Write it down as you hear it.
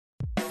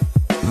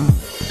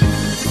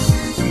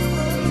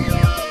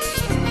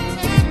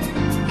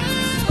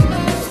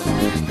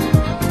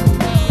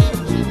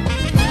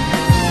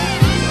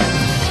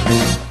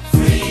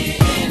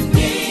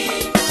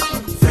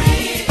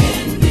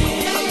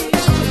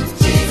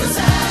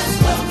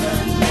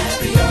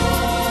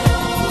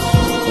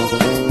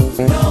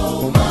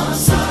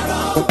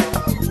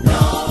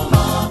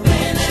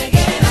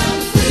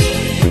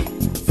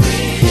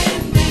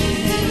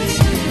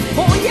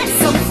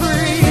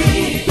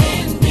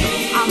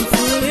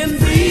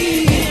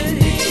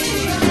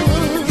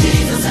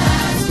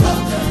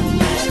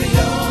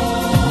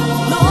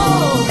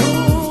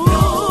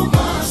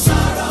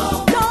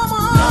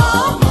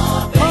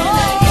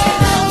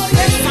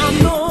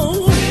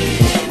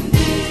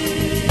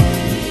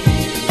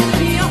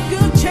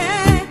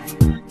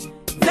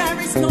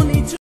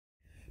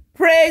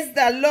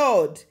the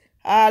Lord.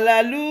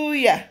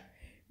 Hallelujah.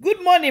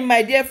 Good morning,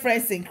 my dear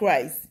friends in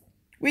Christ.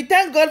 We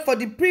thank God for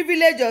the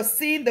privilege of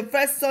seeing the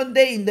first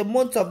Sunday in the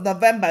month of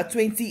November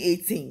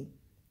 2018.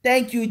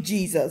 Thank you,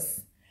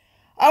 Jesus.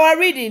 Our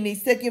reading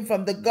is taken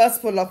from the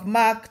Gospel of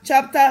Mark,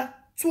 chapter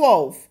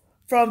 12,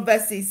 from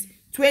verses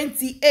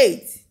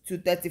 28 to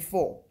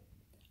 34.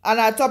 And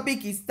our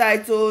topic is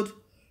titled,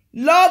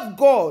 Love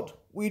God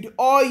with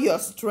all your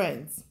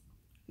strength.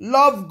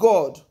 Love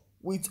God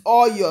with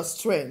all your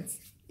strength.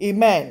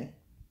 Amen.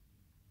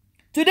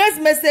 Today's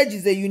message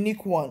is a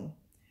unique one.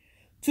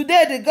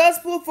 Today, the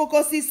gospel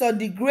focuses on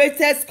the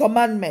greatest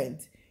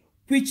commandment,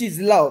 which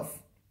is love.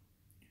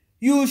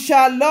 You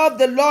shall love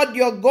the Lord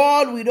your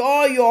God with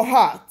all your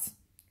heart,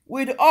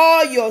 with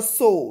all your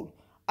soul,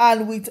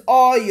 and with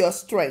all your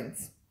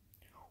strength.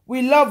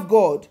 We love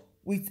God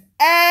with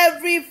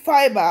every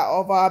fiber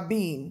of our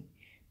being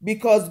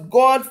because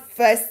God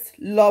first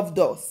loved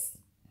us.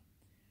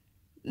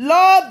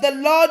 Love the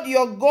Lord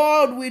your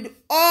God with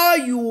all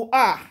you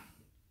are.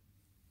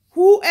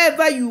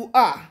 Whoever you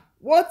are,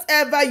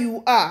 whatever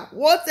you are,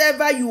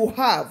 whatever you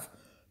have,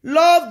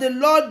 love the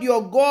Lord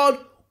your God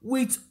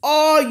with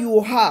all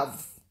you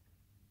have.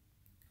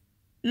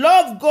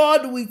 Love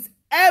God with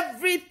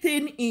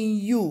everything in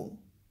you.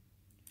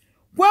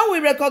 When we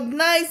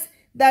recognize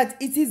that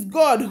it is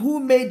God who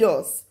made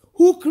us,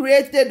 who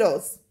created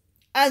us,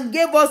 and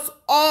gave us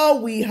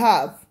all we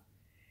have,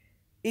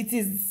 it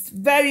is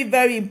very,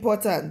 very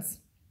important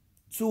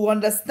to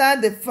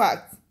understand the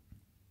fact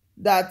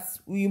that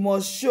we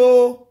must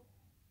show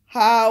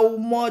how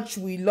much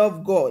we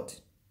love God.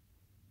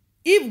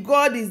 If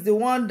God is the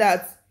one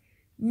that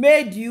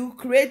made you,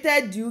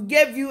 created you,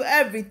 gave you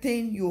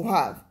everything you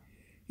have,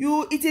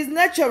 it is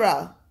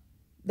natural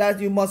that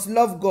you must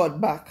love God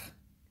back.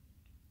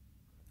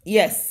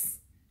 Yes,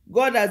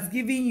 God has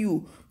given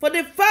you. For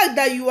the fact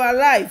that you are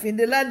alive in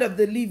the land of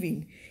the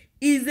living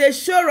is a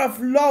show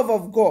of love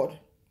of God.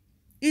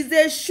 Is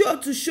a show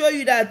to show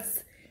you that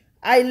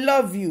I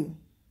love you.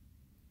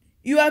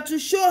 You are to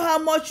show how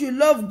much you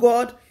love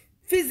God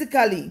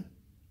physically,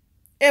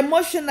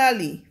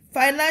 emotionally,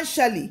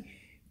 financially.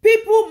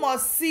 People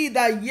must see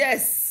that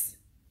yes,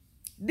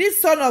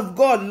 this son of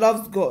God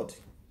loves God.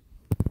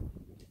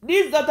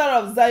 This daughter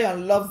of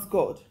Zion loves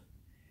God.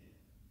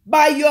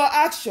 By your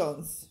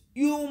actions,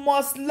 you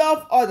must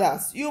love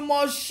others. You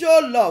must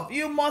show love.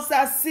 You must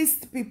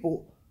assist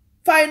people.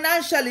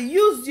 Financially,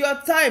 use your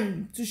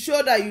time to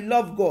show that you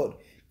love God.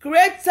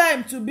 Create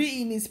time to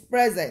be in His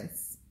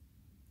presence.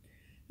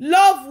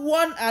 Love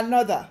one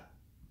another.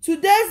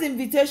 Today's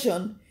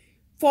invitation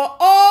for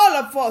all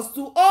of us,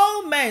 to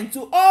all men,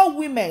 to all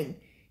women,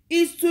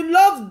 is to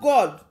love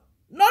God,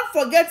 not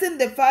forgetting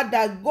the fact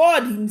that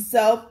God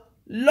Himself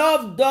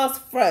loved us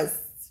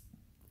first,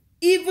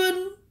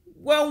 even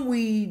when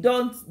we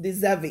don't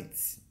deserve it.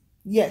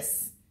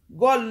 Yes,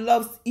 God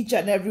loves each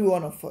and every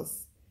one of us.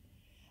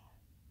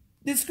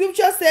 The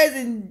scripture says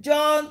in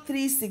John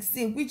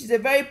 3:16, which is a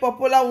very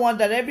popular one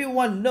that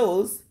everyone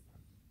knows,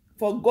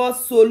 for God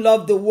so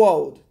loved the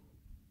world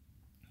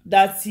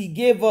that He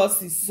gave us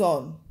His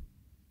Son.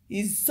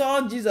 His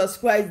Son, Jesus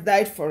Christ,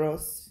 died for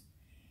us.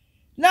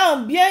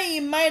 Now, bear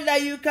in mind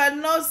that you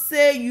cannot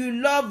say you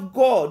love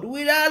God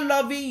without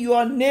loving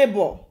your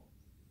neighbor.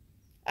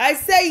 I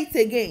say it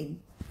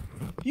again.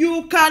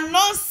 You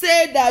cannot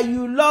say that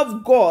you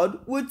love God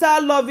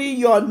without loving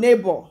your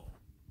neighbor,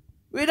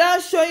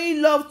 without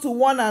showing love to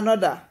one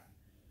another.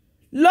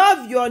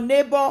 Love your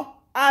neighbor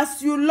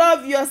as you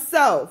love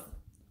yourself.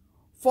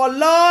 For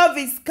love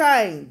is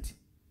kind.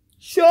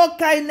 Show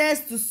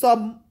kindness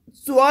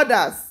to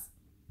others.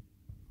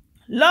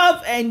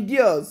 Love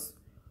endures.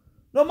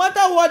 No matter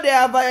what they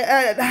have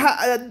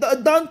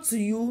done to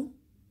you,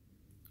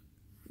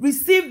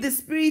 receive the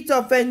spirit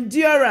of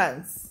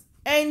endurance.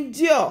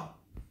 Endure.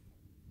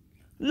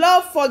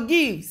 Love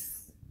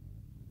forgives.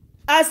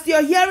 As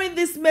you're hearing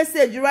this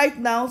message right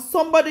now,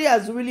 somebody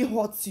has really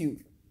hurt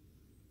you.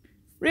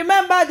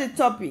 Remember the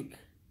topic.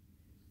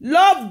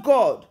 Love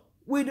God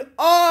with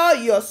all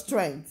your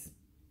strength.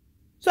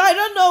 So I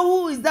don't know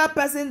who is that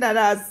person that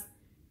has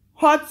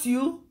hurt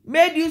you,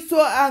 made you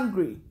so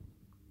angry,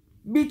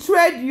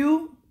 betrayed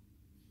you.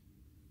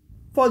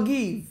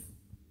 Forgive.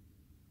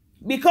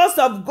 Because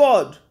of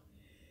God.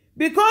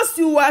 Because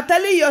you are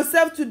telling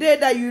yourself today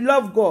that you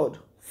love God,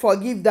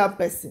 forgive that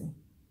person.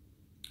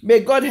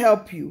 May God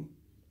help you.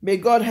 May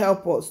God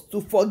help us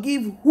to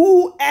forgive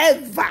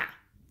whoever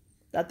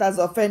that has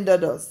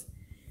offended us.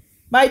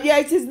 My dear,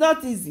 it is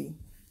not easy.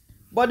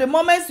 But the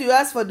moment you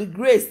ask for the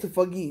grace to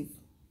forgive,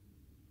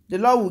 the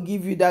Lord will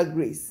give you that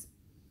grace.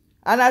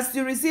 And as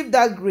you receive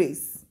that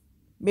grace,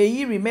 may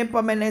He remain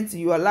permanent in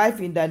your life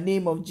in the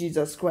name of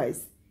Jesus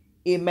Christ.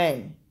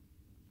 Amen.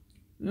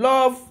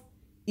 Love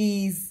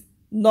is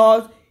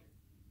not,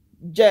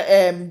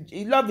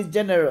 love is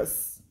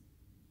generous.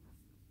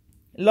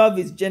 Love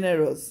is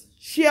generous.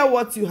 Share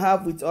what you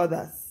have with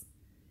others.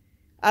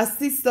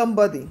 Assist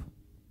somebody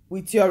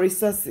with your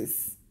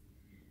resources.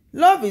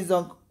 Love is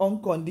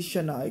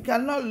unconditional. You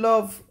cannot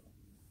love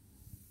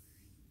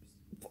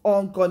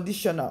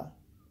unconditional.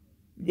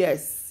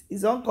 Yes,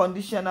 it's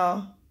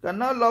unconditional. You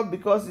cannot love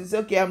because it's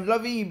okay, I'm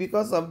loving you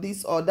because of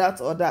this or that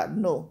or that.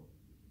 No.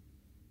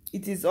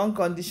 It is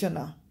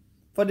unconditional.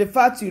 For the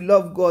fact you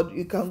love God,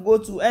 you can go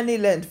to any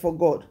length for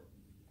God.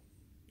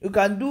 You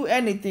can do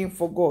anything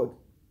for God.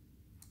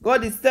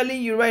 God is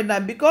telling you right now,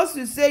 because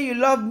you say you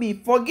love me,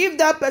 forgive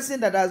that person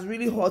that has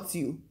really hurt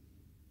you.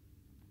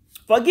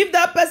 Forgive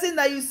that person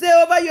that you say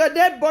over your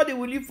dead body,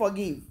 will you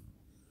forgive?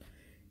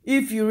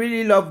 If you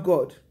really love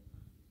God,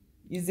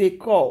 it's a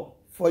call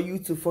for you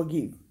to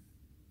forgive.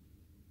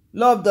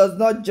 Love does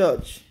not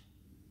judge.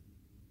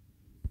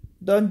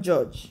 Don't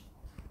judge.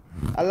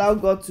 Allow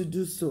God to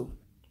do so.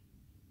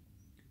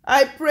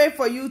 I pray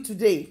for you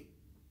today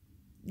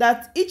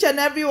that each and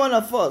every one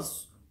of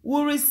us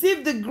will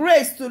receive the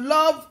grace to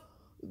love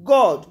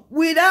God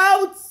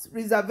without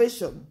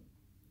reservation.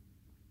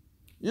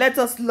 Let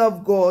us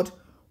love God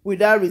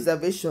without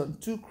reservation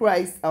through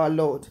Christ our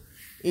Lord.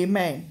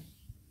 Amen.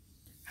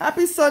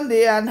 Happy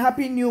Sunday and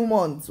happy new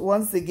month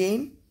once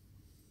again.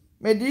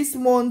 May this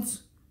month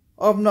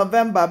of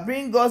November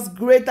bring us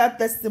greater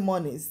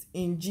testimonies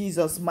in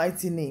Jesus'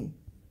 mighty name.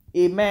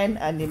 Amen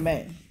and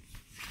amen.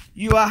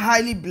 You are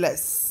highly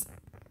blessed.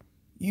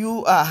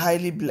 You are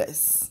highly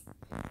blessed.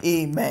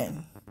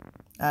 Amen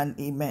and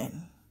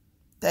amen.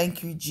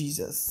 Thank you,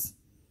 Jesus.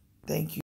 Thank you.